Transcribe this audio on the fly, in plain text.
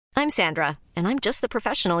I'm Sandra, and I'm just the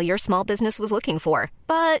professional your small business was looking for.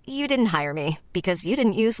 But you didn't hire me because you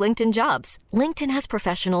didn't use LinkedIn Jobs. LinkedIn has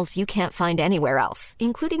professionals you can't find anywhere else,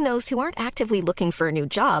 including those who aren't actively looking for a new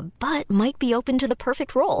job, but might be open to the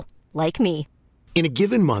perfect role, like me. In a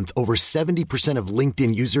given month, over 70% of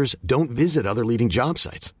LinkedIn users don't visit other leading job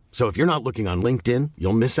sites. So if you're not looking on LinkedIn,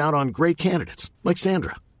 you'll miss out on great candidates like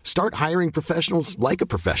Sandra. Start hiring professionals like a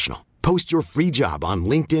professional. Post your free job on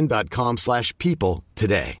linkedin.com/people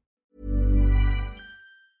today.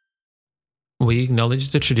 We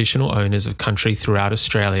acknowledge the traditional owners of country throughout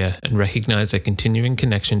Australia and recognise their continuing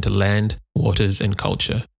connection to land, waters and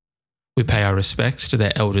culture. We pay our respects to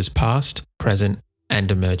their elders past, present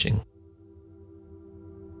and emerging.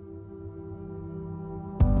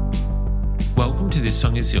 Welcome to This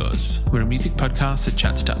Song Is Yours. We're a music podcast that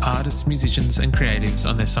chats to artists, musicians and creatives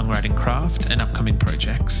on their songwriting craft and upcoming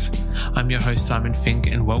projects. I'm your host Simon Fink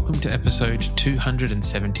and welcome to episode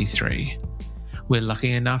 273. We're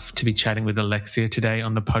lucky enough to be chatting with Aleksiah today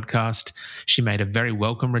on the podcast. She made a very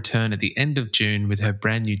welcome return at the end of June with her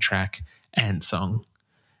brand new track, Ant Song.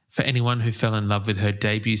 For anyone who fell in love with her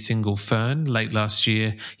debut single Fern late last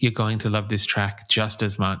year, you're going to love this track just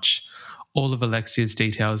as much. All of Aleksiah's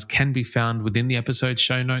details can be found within the episode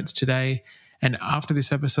show notes today. And after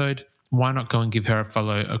this episode, why not go and give her a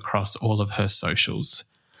follow across all of her socials?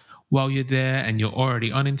 While you're there and you're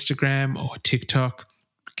already on Instagram or TikTok,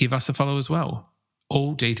 give us a follow as well.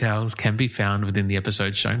 All details can be found within the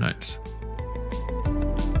episode show notes.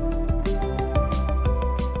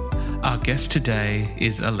 Our guest today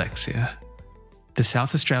is Aleksiah. The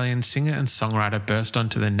South Australian singer and songwriter burst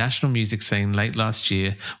onto the national music scene late last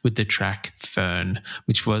year with the track Fern,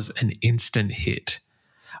 which was an instant hit.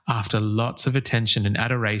 After lots of attention and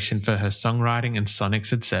adoration for her songwriting and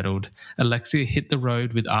sonics had settled, Aleksiah hit the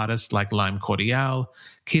road with artists like Lime Cordiale,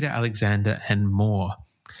 Kita Alexander and more.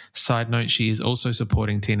 Side note, she is also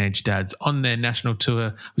supporting Teenage Dads on their national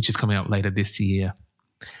tour, which is coming up later this year.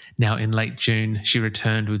 Now, in late June, she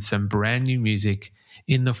returned with some brand new music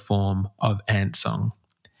in the form of Ant Song.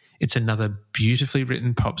 It's another beautifully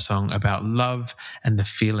written pop song about love and the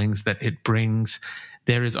feelings that it brings.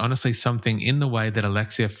 There is honestly something in the way that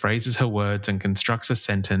Aleksiah phrases her words and constructs a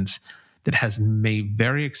sentence that has me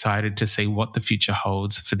very excited to see what the future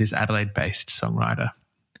holds for this Adelaide-based songwriter.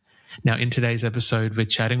 Now, in today's episode, we're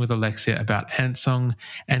chatting with Aleksiah about Ant Song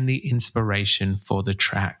and the inspiration for the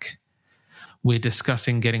track. We're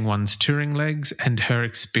discussing getting one's touring legs and her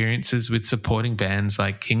experiences with supporting bands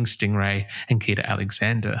like King Stingray and Kita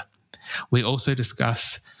Alexander. We also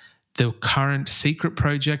discuss the current secret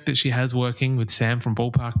project that she has working with Sam from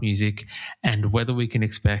Ballpark Music and whether we can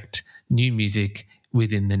expect new music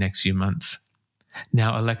within the next few months.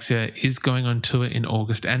 Now, Aleksiah is going on tour in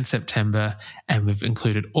August and September, and we've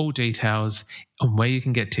included all details on where you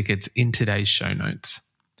can get tickets in today's show notes.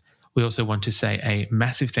 We also want to say a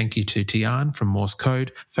massive thank you to Tian from Morse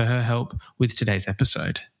Code for her help with today's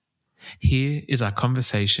episode. Here is our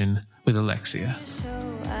conversation with Aleksiah.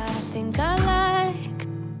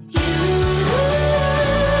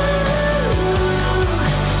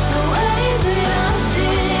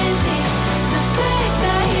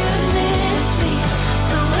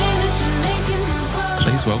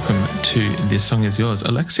 Please welcome to This Song Is Yours,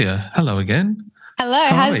 Aleksiah. Hello again. Hello,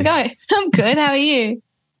 how's it going? I'm good, how are you?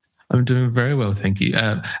 I'm doing very well, thank you.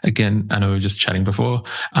 Again, I know we were just chatting before.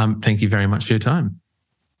 Thank you very much for your time.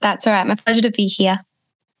 That's all right. My pleasure to be here.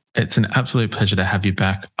 It's an absolute pleasure to have you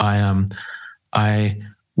back. I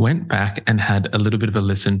went back and had a little bit of a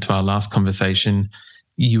listen to our last conversation.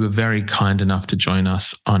 You were very kind enough to join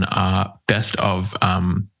us on our best of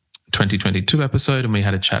 2022 episode, and we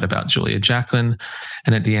had a chat about Julia Jacqueline.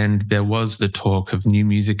 And at the end, there was the talk of new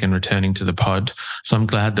music and returning to the pod. So I'm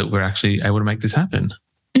glad that we're actually able to make this happen.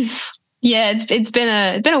 Yeah, it's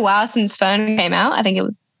been a while since Fern came out. I think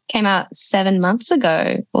it came out 7 months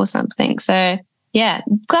ago or something. So yeah,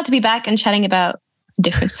 glad to be back and chatting about a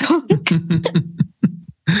different song.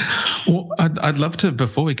 Well, I'd love to,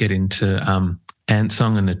 before we get into Ant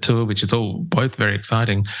Song and the tour, which is all both very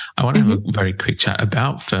exciting, I want to have a very quick chat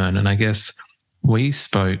about Fern. And I guess we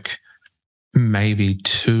spoke maybe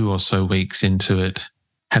 2 or so weeks into it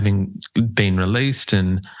having been released,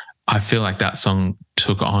 and I feel like that song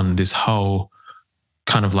took on this whole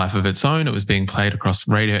kind of life of its own. It was being played across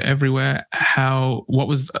radio everywhere. Were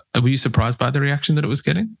you surprised by the reaction that it was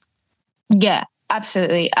getting? Yeah,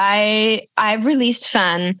 absolutely. I released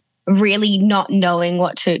Fern really not knowing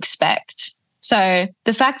what to expect. So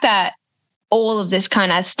the fact that all of this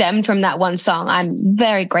kind of stemmed from that one song, I'm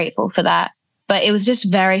very grateful for that. But it was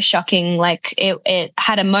just very shocking. Like it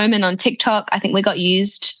had a moment on TikTok. I think we got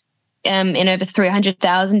used in over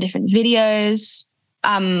 300,000 different videos.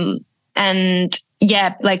 And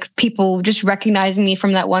yeah, like people just recognizing me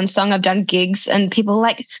from that one song. I've done gigs and people are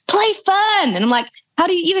like, play Fern. And I'm like, how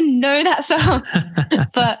do you even know that song?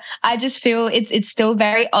 But I just feel it's still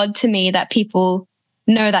very odd to me that people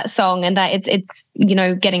know that song and that it's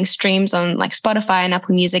getting streams on like Spotify and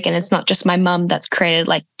Apple Music, and it's not just my mum that's created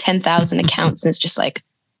like 10,000 accounts and it's just like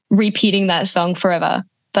repeating that song forever.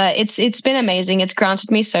 But it's been amazing. It's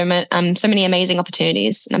granted me so many amazing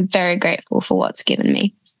opportunities, and I'm very grateful for what's given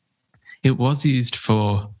me. It was used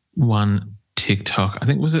for one TikTok. I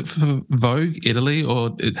think, was it for Vogue Italy,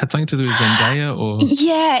 or it had something to do with Zendaya? Or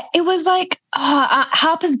yeah, it was like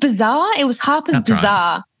Harper's Bazaar. It was Harper's That's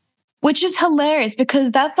Bazaar, right. which is hilarious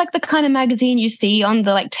because that's like the kind of magazine you see on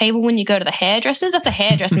the like table when you go to the hairdressers. That's a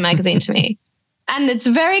hairdressing magazine to me. And it's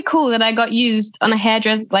very cool that I got used on a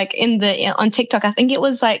hairdresser, like on TikTok. I think it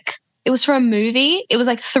was for a movie. It was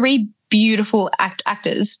like 3 beautiful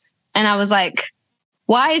actors. And I was like,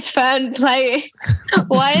 why is Fern playing?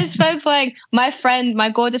 Why is Fern playing?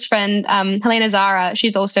 My gorgeous friend, Helena Zara,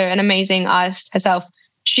 she's also an amazing artist herself.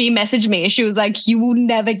 She messaged me. She was like, you will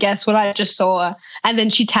never guess what I just saw. And then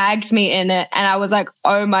she tagged me in it. And I was like,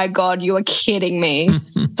 oh my God, you are kidding me.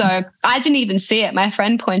 So I didn't even see it. My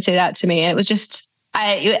friend pointed it out to me. And it was just,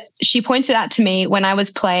 she pointed out to me when I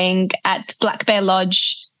was playing at Black Bear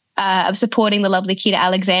Lodge, of supporting the lovely Keita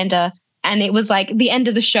Alexander. And it was like the end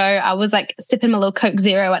of the show. I was like sipping my little Coke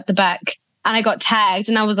Zero at the back and I got tagged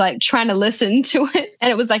and I was like trying to listen to it.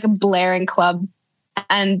 And it was like a blaring club.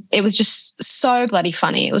 And it was just so bloody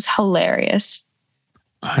funny. It was hilarious.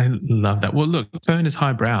 I love that. Well, look, Fern is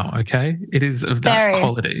highbrow, okay? It is of that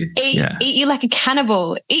quality. Eat you like a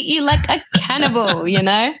cannibal. Eat you like a cannibal, you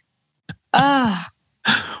know?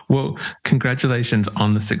 Well, congratulations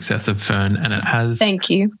on the success of Fern. And it has Thank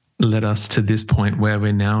you. led us to this point where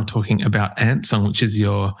we're now talking about Ant Song, which is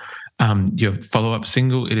your follow-up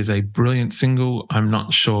single. It is a brilliant single. I'm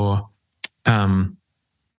not sure.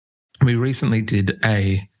 We recently did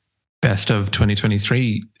a best of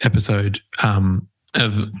 2023 episode of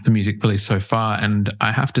the music released so far. And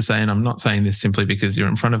I have to say, and I'm not saying this simply because you're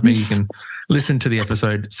in front of me, you can listen to the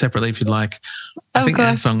episode separately if you'd like. I think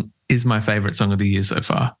Ant Song is my favourite song of the year so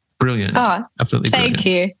far. Brilliant. Oh, absolutely brilliant. Thank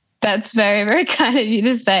you. That's very, very kind of you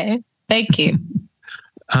to say. Thank you.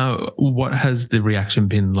 What has the reaction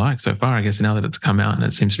been like so far? I guess now that it's come out and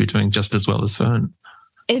it seems to be doing just as well as Fern.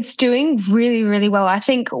 It's doing really, really well. I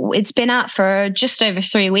think it's been out for just over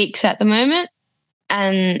 3 weeks at the moment,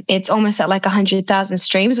 and it's almost at like 100,000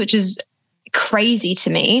 streams, which is crazy to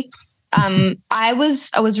me. I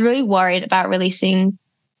was really worried about releasing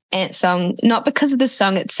Ant Song, not because of the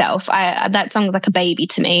song itself. That song is like a baby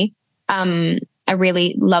to me. I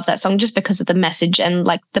really love that song just because of the message and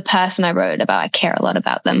like the person I wrote it about. I care a lot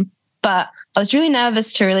about them. But I was really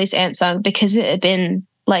nervous to release Ant Song because it had been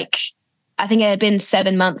like, I think it had been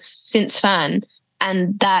 7 months since Fern.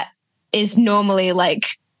 And that is normally like,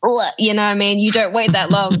 you know what I mean? You don't wait that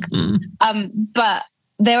long. But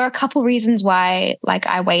there were a couple reasons why like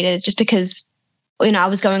I waited, just because, you know, I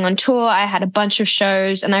was going on tour. I had a bunch of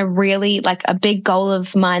shows, and I really like a big goal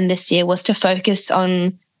of mine this year was to focus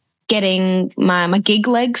on getting my gig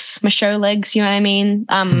legs, my show legs, you know what I mean?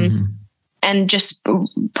 And just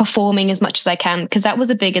performing as much as I can, because that was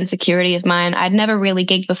a big insecurity of mine. I'd never really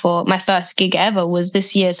gigged before. My first gig ever was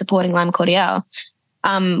this year supporting Lime Cordiale,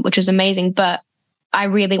 which was amazing. But I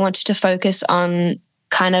really wanted to focus on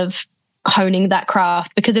kind of honing that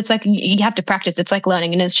craft, because it's like you have to practice. It's like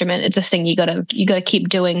learning an instrument. It's a thing you gotta keep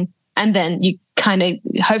doing, and then you kind of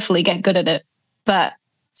hopefully get good at it. But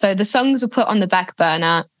so the songs were put on the back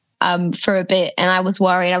burner for a bit, and I was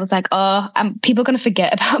worried. I was like, people are going to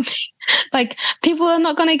forget about me. Like, people are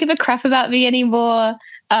not going to give a crap about me anymore,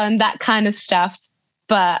 that kind of stuff.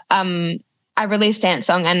 But I released Ant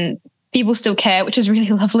Song, and people still care, which is really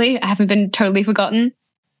lovely. I haven't been totally forgotten,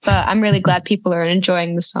 but I'm really glad people are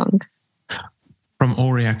enjoying the song. From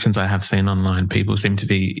all reactions I have seen online, people seem to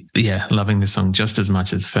be, loving this song just as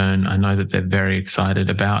much as Fern. I know that they're very excited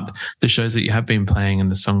about the shows that you have been playing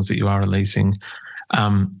and the songs that you are releasing.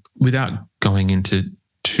 Without going into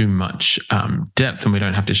too much depth, and we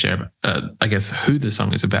don't have to share, I guess, who the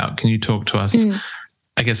song is about, can you talk to us,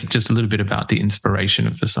 I guess, just a little bit about the inspiration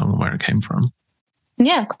of the song and where it came from?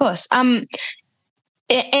 Yeah, of course.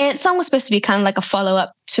 Ant Song was supposed to be kind of like a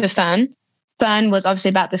follow-up to Fern. Fern was obviously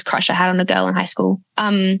about this crush I had on a girl in high school.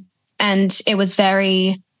 And it was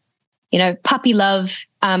very, puppy love,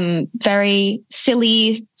 very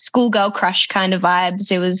silly schoolgirl crush kind of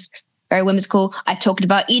vibes. It was very whimsical. I talked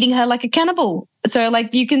about eating her like a cannibal. So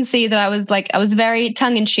like you can see that I was very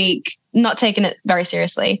tongue in cheek, not taking it very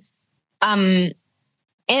seriously. Ant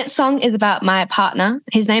Song is about my partner.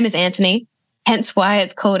 His name is Anthony, hence why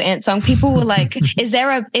it's called Ant Song. People were like, is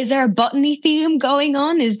there a botany theme going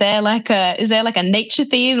on? Is there like a nature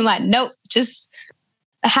theme? I'm like, nope, just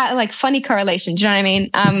like funny correlation. Do you know what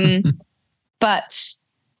I mean? But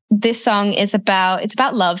this song is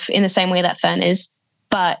about love in the same way that Fern is,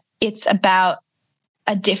 but it's about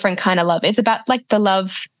a different kind of love. It's about like the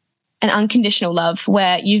love, an unconditional love,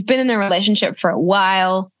 where you've been in a relationship for a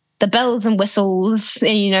while. The bells and whistles,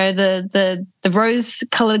 you know, the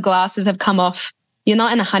rose-colored glasses have come off. You're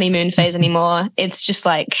not in a honeymoon phase anymore. It's just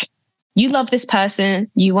like you love this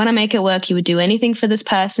person. You want to make it work. You would do anything for this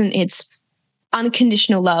person. It's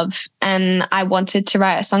unconditional love. And I wanted to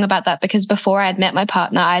write a song about that because before I had met my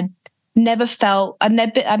partner, I've never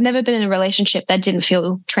been in a relationship that didn't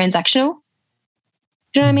feel transactional.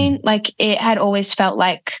 Do you know what I mean? Like it had always felt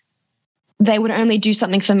like they would only do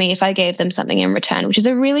something for me if I gave them something in return, which is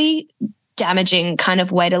a really damaging kind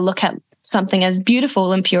of way to look at something as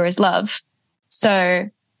beautiful and pure as love. So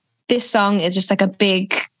this song is just like a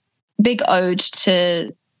big, big ode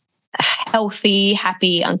to healthy,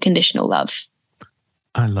 happy, unconditional love.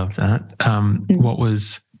 I love that. What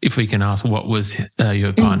was, if we can ask, what was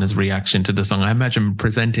your partner's reaction to the song? I imagine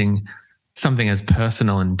presenting something as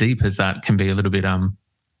personal and deep as that can be a little bit, I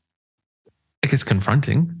guess,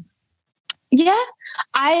 confronting. Yeah,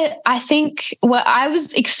 I think I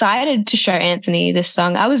was excited to show Anthony this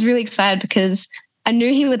song. I was really excited because I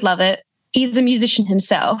knew he would love it. He's a musician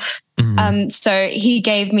himself. So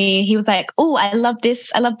he was like, oh, I love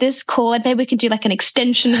this chord. Maybe we could do like an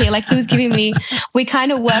extension here. Like he was giving me, we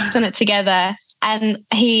kind of worked on it together and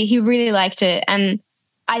he really liked it. And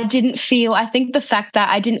I think the fact that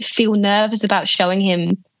I didn't feel nervous about showing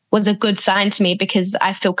him was a good sign to me because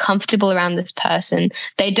I feel comfortable around this person.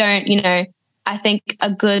 They don't, you know, I think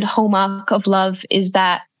a good hallmark of love is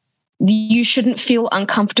that you shouldn't feel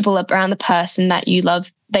uncomfortable around the person that you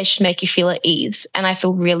love. They should make you feel at ease. And I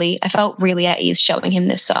felt really at ease showing him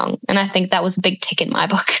this song. And I think that was a big tick in my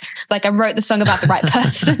book. Like I wrote the song about the right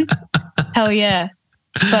person. Hell yeah.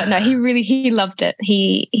 But no, he loved it.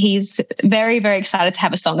 He's very, very excited to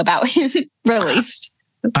have a song about him released.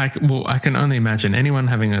 I can only imagine anyone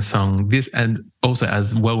having a song this and also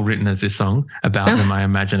as well written as this song about them. I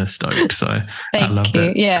imagine are stoked. So I love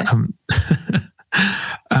that. Yeah.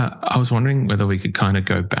 I was wondering whether we could kind of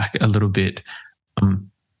go back a little bit.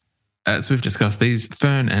 As we've discussed, these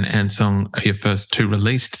Fern and Ant Song are your first two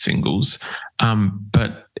released singles.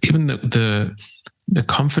 But even the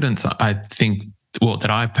confidence, I think,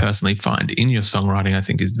 that I personally find in your songwriting, I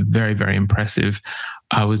think is very, very impressive.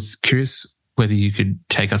 I was curious whether you could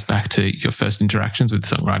take us back to your first interactions with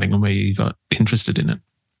songwriting and where you got interested in it.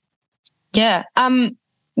 Yeah.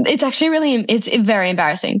 It's actually it's very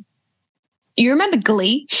embarrassing. You remember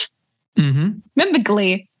Glee? Mm-hmm. Remember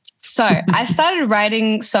Glee? So I started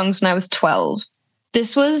writing songs when I was 12.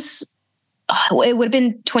 This was, it would have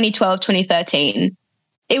been 2012, 2013.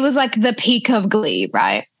 It was like the peak of Glee,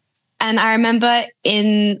 right? And I remember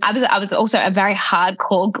I was also a very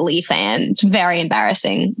hardcore Glee fan. It's very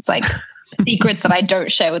embarrassing. It's like secrets that I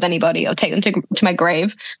don't share with anybody. I'll take them to my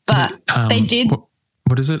grave. But they did.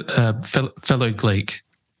 What is it? Fellow Gleek.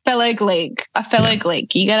 Fellow Gleek. A fellow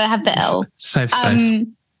Gleek. You got to have the L. Safe space.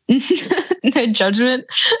 No judgment.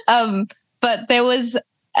 But there was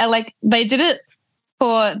they did it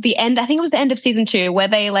for the end. I think it was the end of season 2 where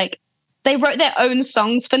they wrote their own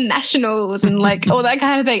songs for nationals and like all that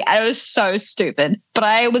kind of thing. And it was so stupid, but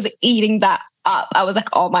I was eating that up. I was like,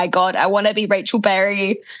 oh my God, I want to be Rachel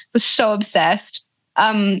Berry. I was so obsessed.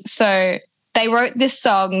 So they wrote this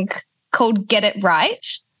song called Get It Right.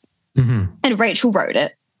 Mm-hmm. And Rachel wrote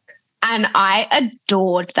it. And I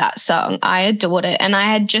adored that song. I adored it. And I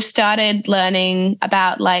had just started learning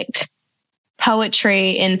about like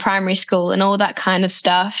poetry in primary school and all that kind of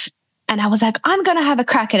stuff. And I was like, I'm going to have a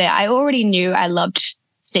crack at it. I already knew I loved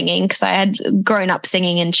singing because I had grown up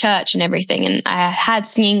singing in church and everything. And I had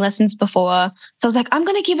singing lessons before. So I was like, I'm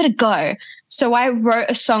going to give it a go. So I wrote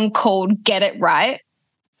a song called Get It Right.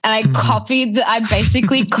 And I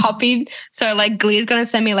basically copied. So like Glee is going to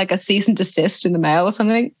send me like a cease and desist in the mail or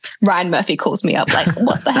something. Ryan Murphy calls me up like,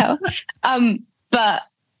 what the hell? But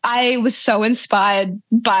I was so inspired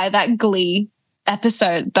by that Glee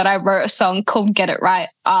episode that I wrote a song called Get It Right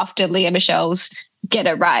after Leah Michelle's Get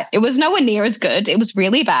It Right. It was nowhere near as good. It was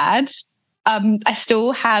really bad. I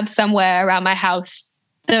still have somewhere around my house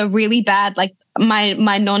the really bad, like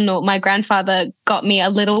my grandfather got me a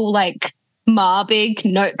little like Marbig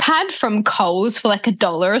notepad from Coles for like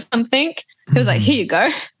 $1 or something. He was like, here you go.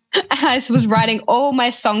 And I was writing all my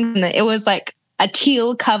songs in it. It was like a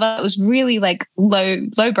teal cover. It was really like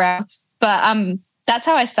lowbrow. But that's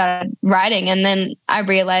how I started writing. And then I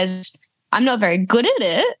realized I'm not very good at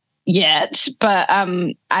it yet, but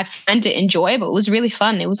I find it enjoyable. It was really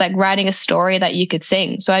fun. It was like writing a story that you could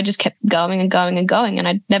sing. So I just kept going and going and going, and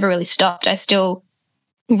I never really stopped. I still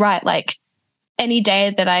write like any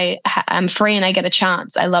day that I'm free and I get a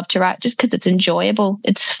chance. I love to write just because it's enjoyable.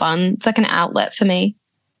 It's fun. It's like an outlet for me.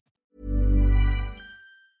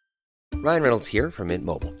 Ryan Reynolds here from Mint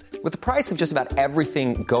Mobile. With the price of just about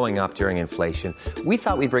everything going up during inflation, we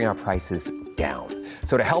thought we'd bring our prices down.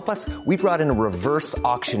 So to help us, we brought in a reverse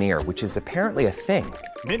auctioneer, which is apparently a thing.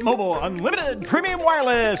 Mint Mobile Unlimited Premium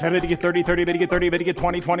Wireless. How to get 30, 30, bit to get 30, bit to get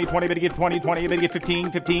 20, 20, 20, bit to get 20, 20, bit to get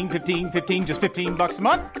 15, 15, 15, 15, just $15 a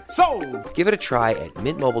month? Sold! Give it a try at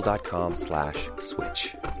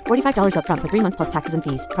mintmobile.com/switch. $45 up front for 3 months plus taxes and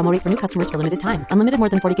fees. Promo rate for new customers for limited time. Unlimited more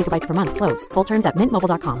than 40 gigabytes per month. Slows full terms at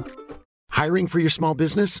mintmobile.com. Hiring for your small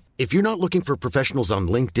business? If you're not looking for professionals on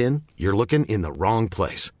LinkedIn, you're looking in the wrong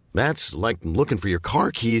place. That's like looking for your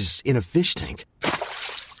car keys in a fish tank.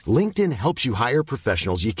 LinkedIn helps you hire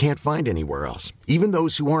professionals you can't find anywhere else, even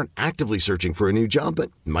those who aren't actively searching for a new job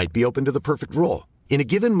but might be open to the perfect role. In a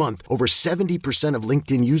given month, over 70% of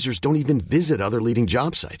LinkedIn users don't even visit other leading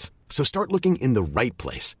job sites. So start looking in the right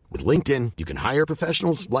place. With LinkedIn, you can hire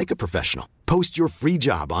professionals like a professional. Post your free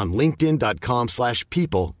job on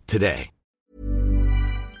linkedin.com/people today.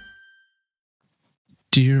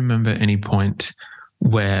 Do you remember any point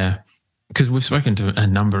where, because we've spoken to a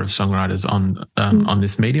number of songwriters on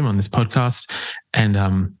this medium, on this podcast, and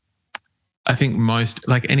I think most,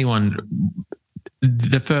 like anyone,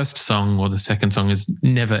 the first song or the second song is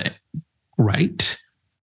never great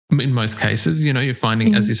in most cases. You know, you're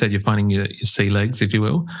finding, as you said, you're finding your sea legs, if you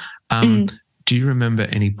will. Do you remember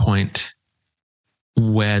any point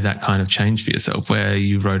where that kind of changed for yourself, where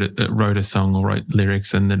you wrote a song or wrote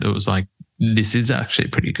lyrics and then it was like, this is actually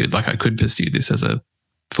pretty good, like I could pursue this as a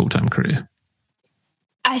full-time career?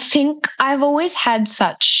 I think I've always had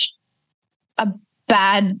such a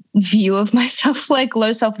bad view of myself, like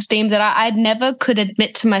low self-esteem, that I never could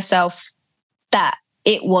admit to myself that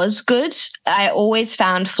it was good. I always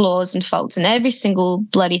found flaws and faults in every single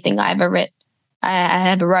bloody thing I ever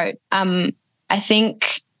wrote. I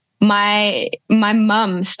think my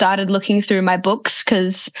mum started looking through my books,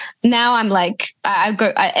 because now I'm like,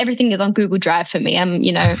 everything is on Google Drive for me. I'm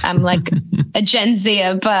like a Gen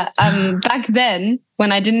Zer, but back then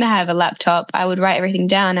when I didn't have a laptop, I would write everything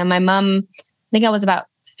down. And my mum, I think I was about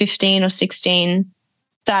 15 or 16,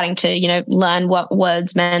 starting to, learn what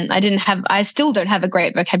words meant. I still don't have a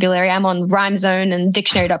great vocabulary. I'm on RhymeZone and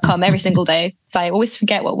dictionary.com every single day. So I always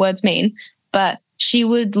forget what words mean, but she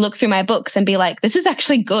would look through my books and be like, this is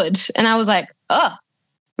actually good. And I was like, oh,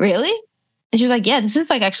 really? And she was like, yeah, this is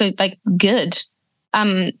like actually like good.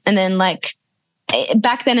 And then like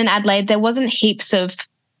back then in Adelaide, there wasn't heaps of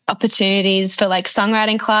opportunities for like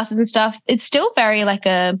songwriting classes and stuff. It's still very like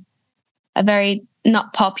a very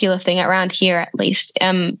not popular thing around here, at least.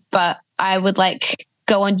 But I would like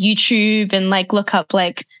go on YouTube and like look up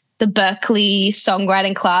like the Berkeley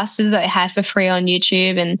songwriting classes that I had for free on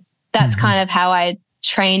YouTube. And that's kind of how I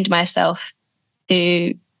trained myself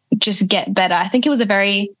to just get better. I think it was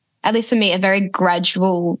at least for me, a very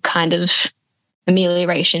gradual kind of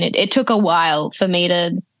amelioration. It took a while for me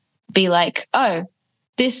to be like, oh,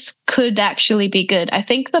 this could actually be good. I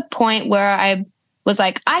think the point where I was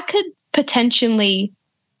like, I could potentially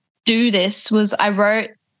do this was I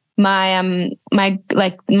wrote my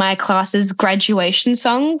my class's graduation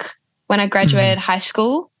song when I graduated high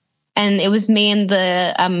school. And it was me and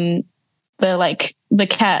the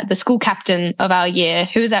school captain of our year,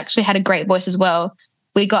 who's actually had a great voice as well.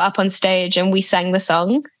 We got up on stage and we sang the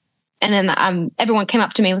song. And then everyone came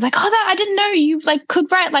up to me and was like, oh, I didn't know you like could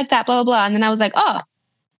write like that, blah, blah, blah. And then I was like, oh,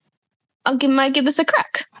 might give this a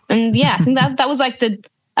crack. And yeah, I think that was like a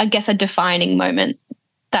defining moment.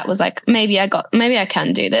 That was like, maybe I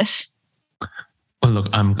can do this. Well, look,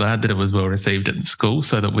 I'm glad that it was well received at the school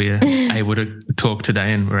so that we're able to talk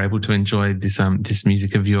today and we're able to enjoy this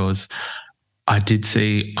music of yours. I did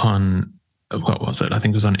see on, what was it? I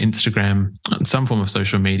think it was on Instagram, on some form of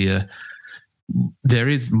social media, there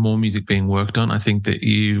is more music being worked on. I think that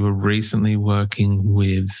you were recently working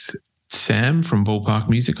with Sam from Ballpark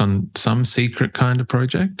Music on some secret kind of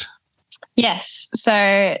project. Yes.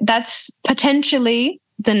 So that's potentially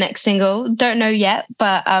the next single. Don't know yet,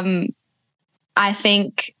 but I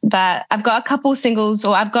think that I've got a couple singles,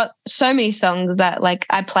 or I've got so many songs that like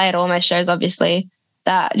I play at all my shows, obviously,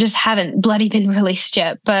 that just haven't bloody been released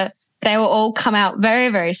yet, but they will all come out very,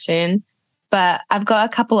 very soon. But I've got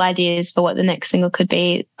a couple ideas for what the next single could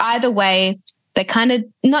be. Either way, they're kind of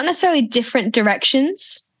not necessarily different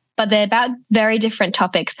directions, but they're about very different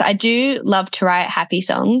topics. I do love to write happy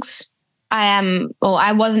songs.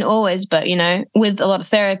 I wasn't always, but, you know, with a lot of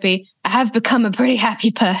therapy, I have become a pretty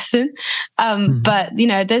happy person. But, you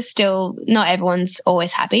know, there's still, not everyone's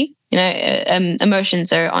always happy. You know,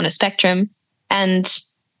 emotions are on a spectrum. And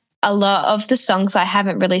a lot of the songs I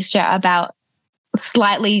haven't released yet are about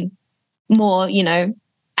slightly more, you know,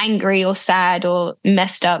 angry or sad or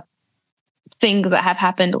messed up things that have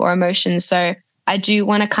happened or emotions. So I do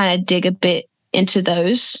want to kind of dig a bit into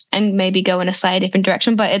those and maybe go in a slightly different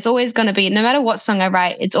direction. But it's always going to be, no matter what song I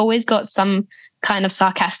write, it's always got some kind of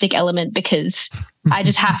sarcastic element, because I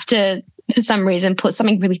just have to, for some reason, put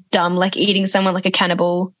something really dumb, like eating someone like a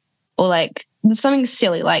cannibal, or like something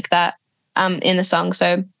silly like that in the song.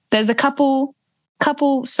 So there's a couple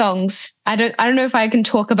songs. I don't know if I can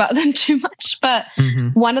talk about them too much, but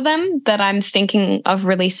one of them that I'm thinking of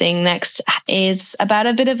releasing next is about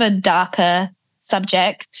a bit of a darker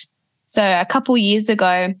subject. So a couple years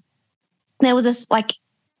ago, there was this like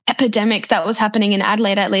epidemic that was happening in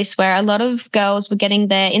Adelaide, at least, where a lot of girls were getting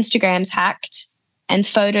their Instagrams hacked and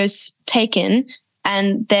photos taken,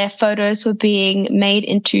 and their photos were being made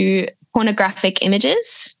into pornographic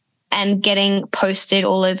images and getting posted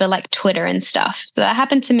all over like Twitter and stuff. So that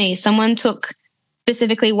happened to me. Someone took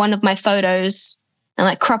specifically one of my photos and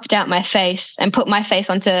like cropped out my face and put my face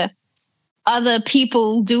onto other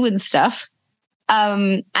people doing stuff.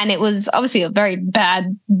 And it was obviously a very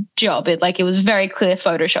bad job. It was a very clear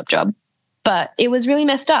Photoshop job, but it was really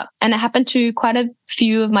messed up. And it happened to quite a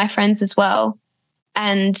few of my friends as well.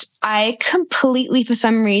 And I completely, for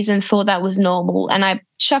some reason, thought that was normal. And I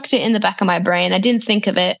chucked it in the back of my brain. I didn't think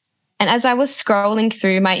of it. And as I was scrolling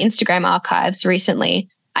through my Instagram archives recently,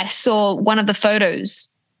 I saw one of the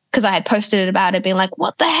photos, because I had posted it about it, being like,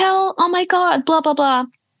 what the hell? Oh my God, blah, blah, blah.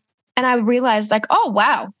 And I realized like, oh,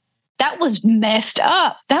 wow, that was messed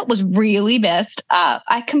up. That was really messed up.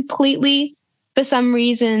 I completely, for some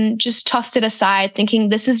reason, just tossed it aside, thinking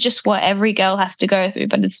this is just what every girl has to go through,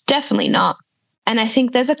 but it's definitely not. And I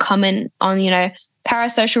think there's a comment on, you know,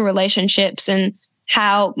 parasocial relationships and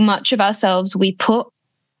how much of ourselves we put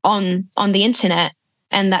on the internet,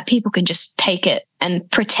 and that people can just take it and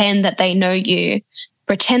pretend that they know you,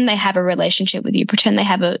 pretend they have a relationship with you, pretend they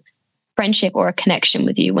have a friendship or a connection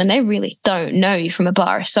with you when they really don't know you from a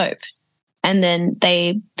bar of soap. And then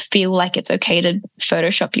they feel like it's okay to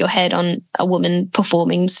Photoshop your head on a woman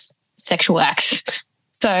performing sexual acts.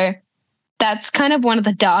 So that's kind of one of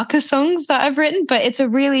the darker songs that I've written, but it's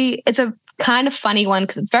a kind of funny one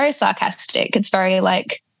because it's very sarcastic. It's very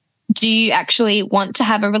like, do you actually want to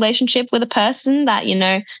have a relationship with a person that, you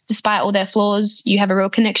know, despite all their flaws, you have a real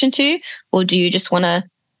connection to? Or do you just want to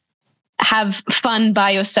have fun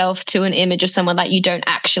by yourself to an image of someone that you don't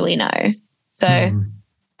actually know? So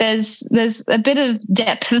there's a bit of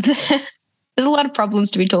depth there. There's a lot of problems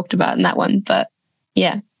to be talked about in that one, but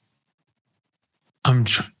yeah.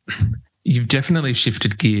 You've definitely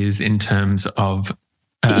shifted gears in terms of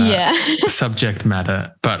subject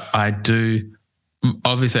matter, but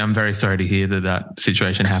obviously I'm very sorry to hear that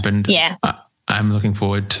situation happened. Yeah. I'm looking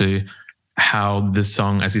forward to how the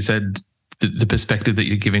song, as you said, the perspective that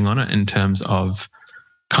you're giving on it in terms of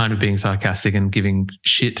kind of being sarcastic and giving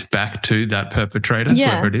shit back to that perpetrator,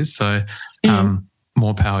 whoever it is. So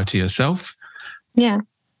more power to yourself. Yeah.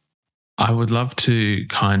 I would love to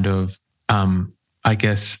kind of, I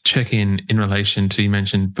guess, check in relation to, you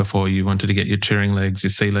mentioned before you wanted to get your touring legs,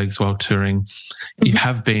 your sea legs while touring. You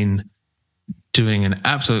have been doing an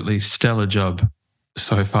absolutely stellar job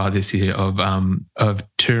so far this year of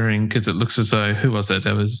touring, because it looks as though, who was it?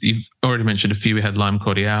 You've already mentioned a few. We had Lime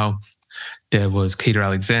Cordiale. There was Keita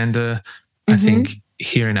Alexander. I think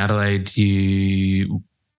here in Adelaide,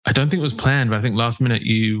 I don't think it was planned, but I think last minute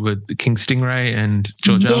you were King Stingray and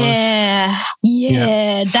George Alice.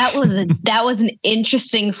 Yeah. That was an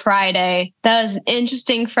interesting Friday. That was an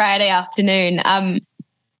interesting Friday afternoon.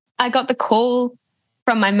 I got the call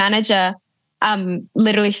from my manager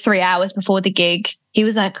literally 3 hours before the gig. He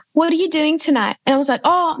was like, what are you doing tonight? And I was like,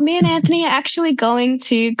 oh, me and Anthony are actually going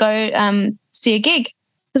to go see a gig.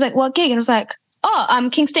 He was like, what gig? And I was like, oh,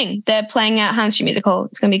 King Sting. They're playing at High Street Music Hall.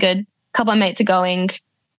 It's going to be good. A couple of mates are going.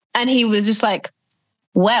 And he was just like,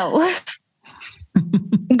 well,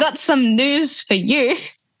 got some news for you.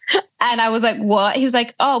 And I was like, what? He was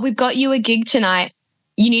like, oh, we've got you a gig tonight.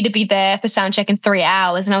 You need to be there for sound check in 3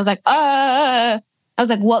 hours. And I was like, I was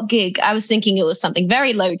like, what gig? I was thinking it was something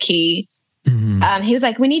very low key. He was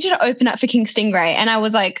like, we need you to open up for King Stingray. And I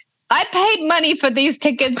was like, I paid money for these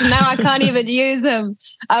tickets. Now I can't even use them.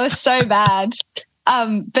 I was so bad.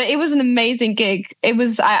 But it was an amazing gig. It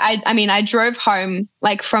was, I mean, I drove home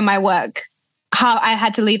like from my work how I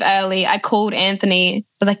had to leave early. I called Anthony. I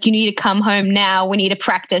was like, you need to come home now. We need to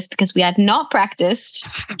practice because we had not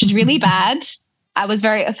practiced, which is really bad. I was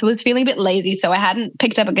feeling a bit lazy, so I hadn't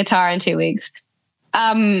picked up a guitar in 2 weeks.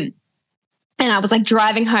 And I was like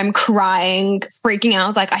driving home crying, freaking out. I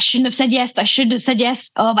was like, I shouldn't have said yes. I shouldn't have said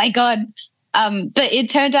yes. Oh my God. But it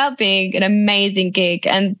turned out being an amazing gig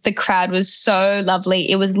and the crowd was so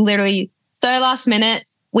lovely. It was literally so last minute.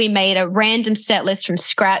 We made a random set list from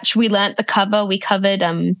scratch. We learnt the cover. We covered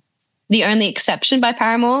The Only Exception by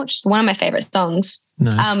Paramore, which is one of my favorite songs.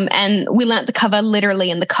 Nice. And we learnt the cover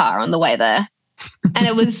literally in the car on the way there. And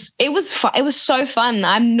it was so fun.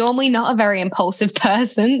 I'm normally not a very impulsive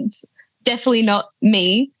person. It's definitely not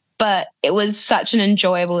me, but it was such an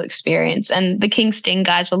enjoyable experience. And the King Sting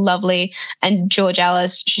guys were lovely. And George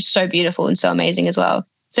Alice, she's so beautiful and so amazing as well.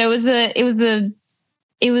 So it was a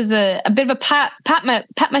bit of a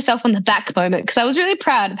pat myself on the back moment because I was really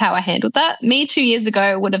proud of how I handled that. Me 2 years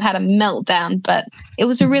ago would have had a meltdown, but it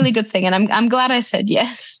was a really good thing. And I'm glad I said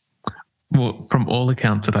yes. Well, from all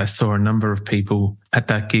accounts that I saw, a number of people at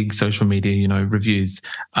that gig, social media, reviews,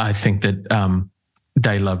 I think that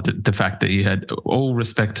they loved the fact that you had all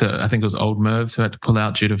respect to, I think it was Old Mervs who had to pull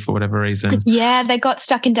out due to, for whatever reason. Yeah, they got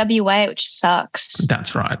stuck in WA, which sucks.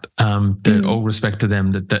 That's right. All respect to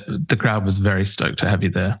them, that the crowd was very stoked to have you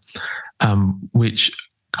there, which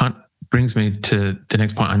brings me to the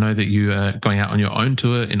next point. I know that you are going out on your own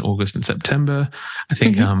tour in August and September. I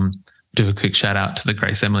think do a quick shout out to the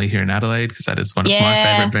Grace Emily here in Adelaide because that is one of my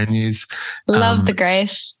favourite venues. Love the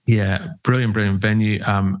Grace. Yeah, brilliant venue.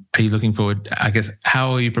 Are you looking forward, I guess,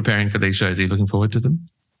 how are you preparing for these shows? Are you looking forward to them?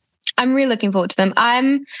 I'm really looking forward to them.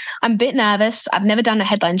 I'm a bit nervous. I've never done a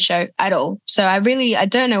headline show at all. So I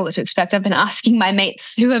don't know what to expect. I've been asking my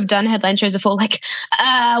mates who have done headline shows before, like,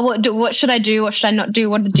 what should I do? What should I not do?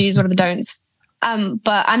 What are the do's? What are the don'ts?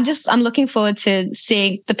 But I'm looking forward to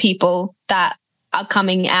seeing the people that are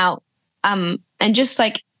coming out. And just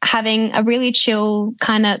like having a really chill,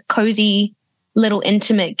 kind of cozy little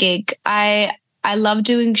intimate gig. I love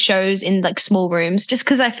doing shows in like small rooms just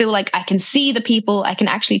because I feel like I can see the people, I can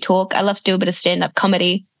actually talk. I love to do a bit of stand-up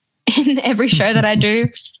comedy in every show that I do.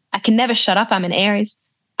 I can never shut up. I'm an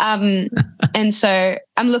Aries. And so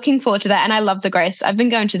I'm looking forward to that. And I love the Grace. I've been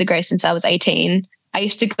going to the Grace since I was 18. I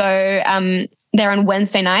used to go there on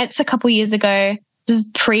Wednesday nights a couple years ago. This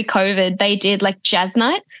was pre-COVID. They did like jazz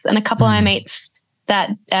nights, and a couple of my mates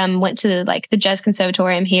that went to the Jazz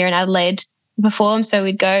Conservatorium here in Adelaide perform. So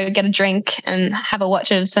we'd go get a drink and have a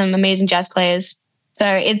watch of some amazing jazz players. So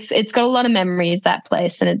it's got a lot of memories, that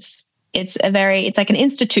place, and it's like an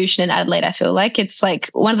institution in Adelaide. I feel like it's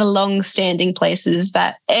like one of the long-standing places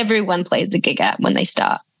that everyone plays a gig at when they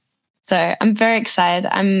start. So I'm very excited.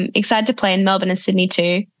 I'm excited to play in Melbourne and Sydney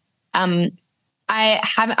too. I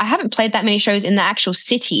haven't played that many shows in the actual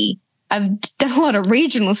city. I've done a lot of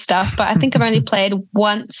regional stuff, but I think I've only played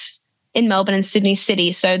once in Melbourne and Sydney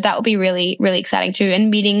City. So that will be really, really exciting too.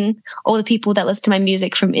 And meeting all the people that listen to my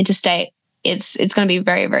music from interstate, it's going to be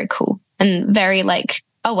very, very cool and very like,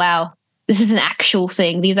 oh, wow, this is an actual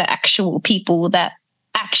thing. These are actual people that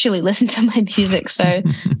actually listen to my music. So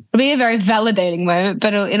it'll be a very validating moment,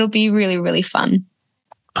 but it'll be really, really fun.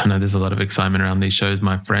 I know there's a lot of excitement around these shows.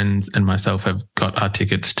 My friends and myself have got our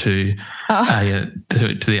tickets to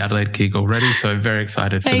the Adelaide gig already, so very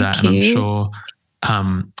excited for that. And I'm sure,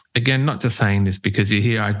 again, not just saying this because you're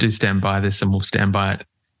here, I do stand by this and we'll stand by it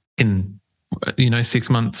in, 6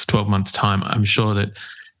 months, 12 months' time. I'm sure that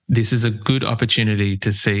this is a good opportunity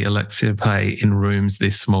to see aleksiah play in rooms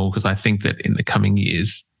this small because I think that in the coming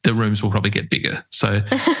years, the rooms will probably get bigger. So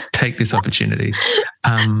take this opportunity.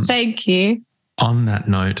 Thank you. On that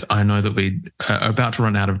note, I know that we are about to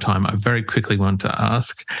run out of time. I very quickly want to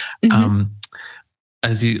ask,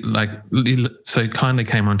 as you so kindly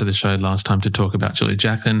came onto the show last time to talk about Julia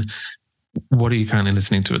Jacklin, what are you currently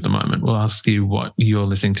listening to at the moment? We'll ask you what you're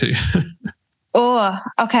listening to. Oh,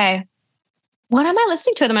 okay. What am I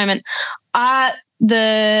listening to at the moment? I've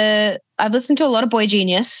listened to a lot of Boy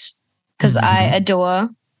Genius because I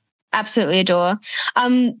absolutely adore,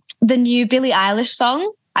 the new Billie Eilish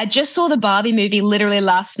song. I just saw the Barbie movie literally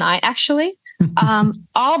last night, actually.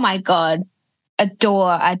 Oh my God.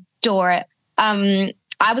 Adore it.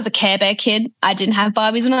 I was a Care Bear kid. I didn't have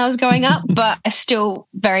Barbies when I was growing up, but I still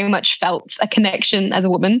very much felt a connection as a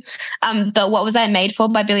woman. But What Was I Made For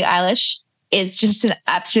by Billie Eilish is just an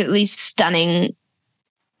absolutely stunning,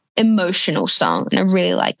 emotional song. And I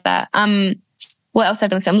really like that. What else have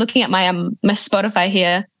I been listening to? I'm looking at my Spotify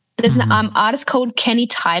here. There's an artist called Kenny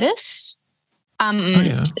Titus.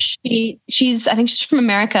 She's I think she's from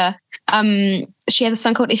America. She has a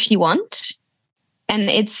song called If You Want. And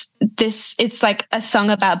it's like a song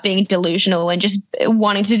about being delusional and just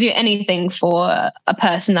wanting to do anything for a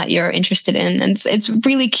person that you're interested in. And it's a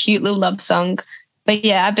really cute little love song. But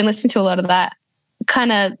yeah, I've been listening to a lot of that.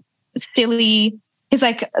 Kind of silly. It's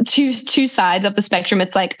like two sides of the spectrum.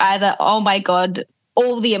 It's like either, oh my God,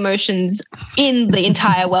 all the emotions in the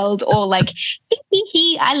entire world, or like,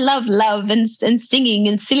 I love love and singing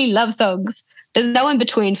and silly love songs. There's no in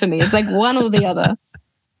between for me. It's like one or the other.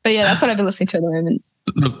 But yeah, that's what I've been listening to at the moment.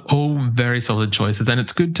 Look, all very solid choices. And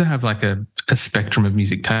it's good to have like a spectrum of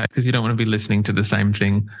music taste, because you don't want to be listening to the same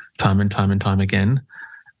thing time and time and time again.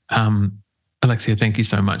 Aleksiah, thank you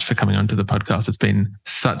so much for coming onto the podcast. It's been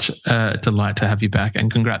such a delight to have you back, and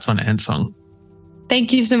congrats on Ant Song.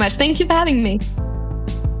 Thank you so much. Thank you for having me.